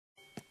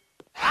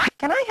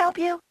Can I help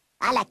you?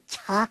 I like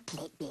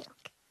chocolate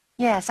milk.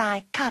 Yes,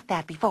 I caught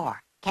that before.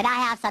 Can I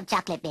have some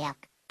chocolate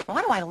milk?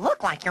 Why do I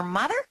look like your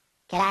mother?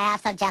 Can I have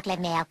some chocolate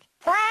milk?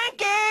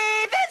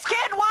 Frankie, this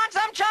kid wants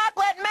some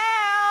chocolate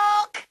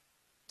milk!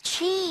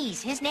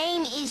 Cheese. His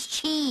name is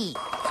Cheese.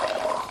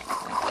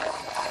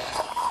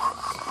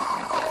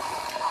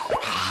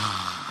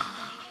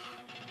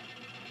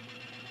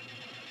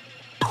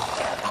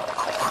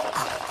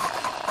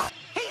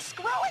 He's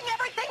screwing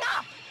everything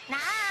up! Nah,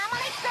 I'm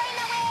only spinning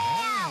the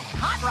wheel.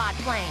 Hot rod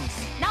flames!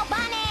 No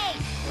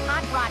bunnies.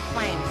 Hot rod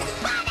flames!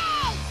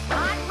 Bunnies.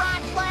 Hot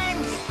rod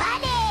flames!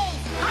 Bunnies.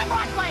 Hot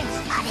rod flames!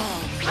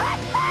 Bunnies.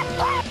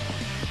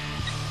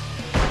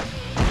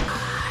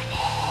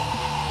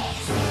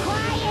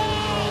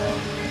 Quiet.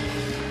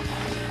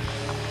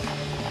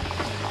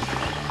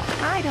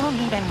 I don't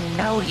even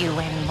know you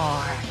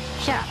anymore.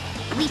 Shut up.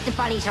 At least the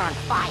bunnies are on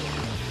fire.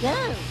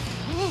 Go.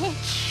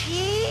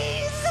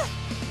 Cheese?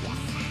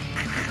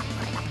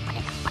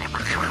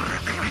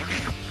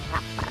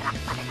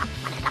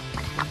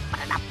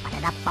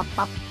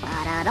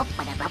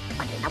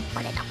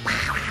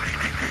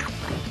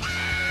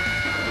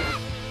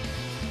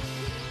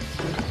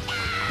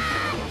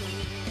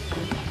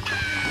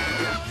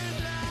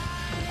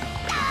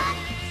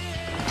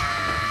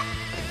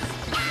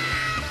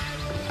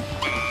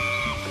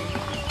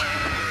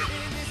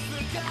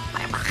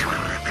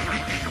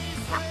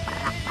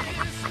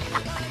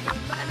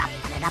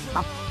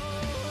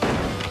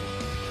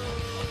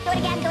 Do it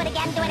again, do it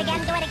again, do it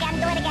again, do it again,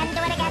 do it again,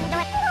 do it again, do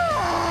it.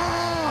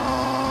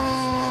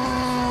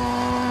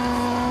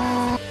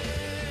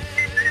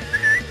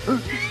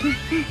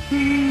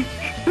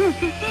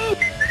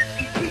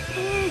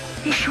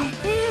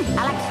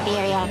 I like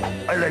cereal.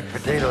 I like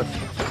potatoes.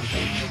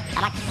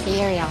 I like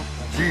cereal.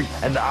 See,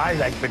 and I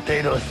like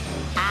potatoes.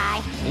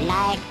 I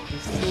like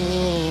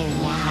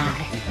cereal.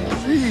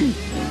 See,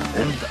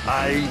 and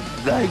I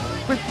like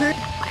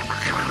potatoes.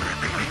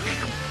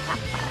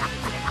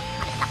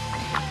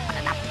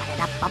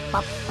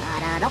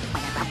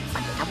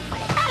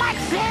 I like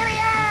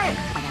cereal.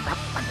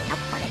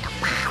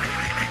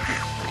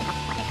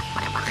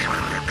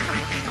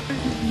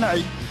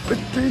 Like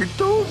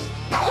potatoes.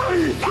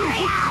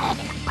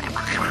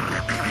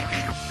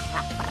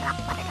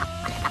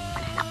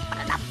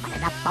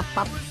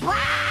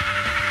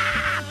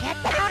 Get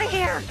out of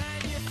here!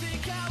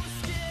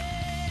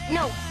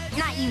 No,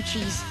 not you,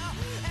 Cheese.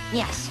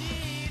 Yes,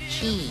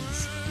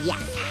 Cheese.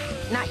 Yes,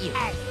 Not you.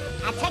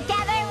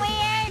 together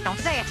we're Don't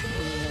say it.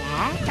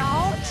 yeah,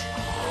 Don't!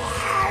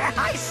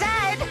 I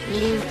said!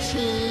 blue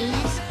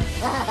cheese.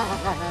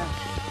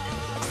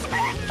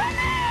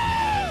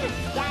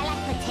 Yeah, I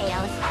like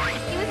potatoes.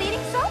 He was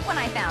eating soap when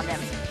I found him.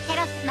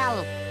 Potatoes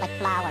smell like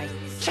flowers.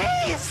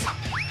 Cheese!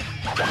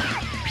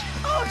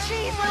 Oh,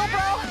 cheese, little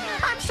bro!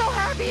 I'm so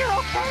happy you're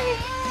okay!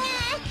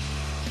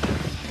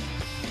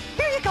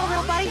 Here you go,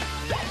 little buddy!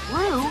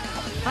 Blue?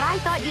 But I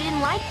thought you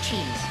didn't like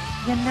cheese.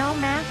 You know,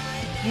 Matt,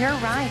 you're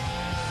right.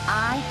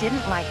 I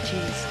didn't like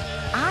cheese.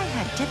 I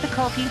had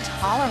difficulty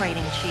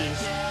tolerating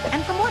cheese.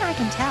 And from what I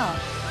can tell,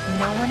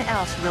 no one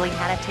else really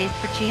had a taste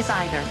for cheese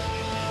either.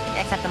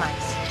 Except the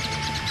mice.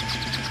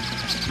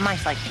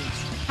 Mice like cheese.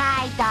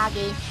 Hi,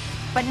 doggy.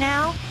 But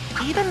now,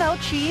 even though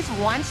cheese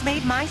once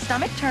made my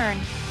stomach turn,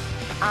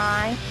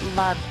 I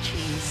love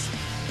cheese.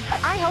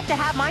 I hope to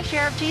have my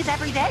share of cheese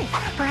every day,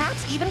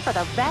 perhaps even for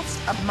the rest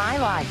of my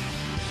life,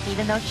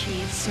 even though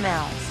cheese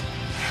smells.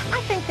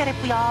 I think that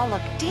if we all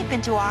look deep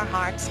into our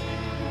hearts,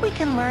 we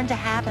can learn to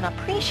have an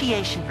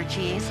appreciation for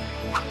cheese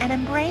and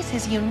embrace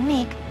his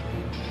unique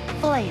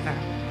flavor,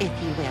 if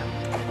you will.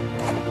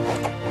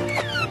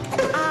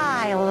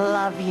 I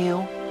love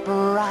you,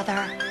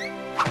 brother.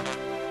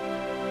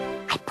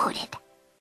 I put it.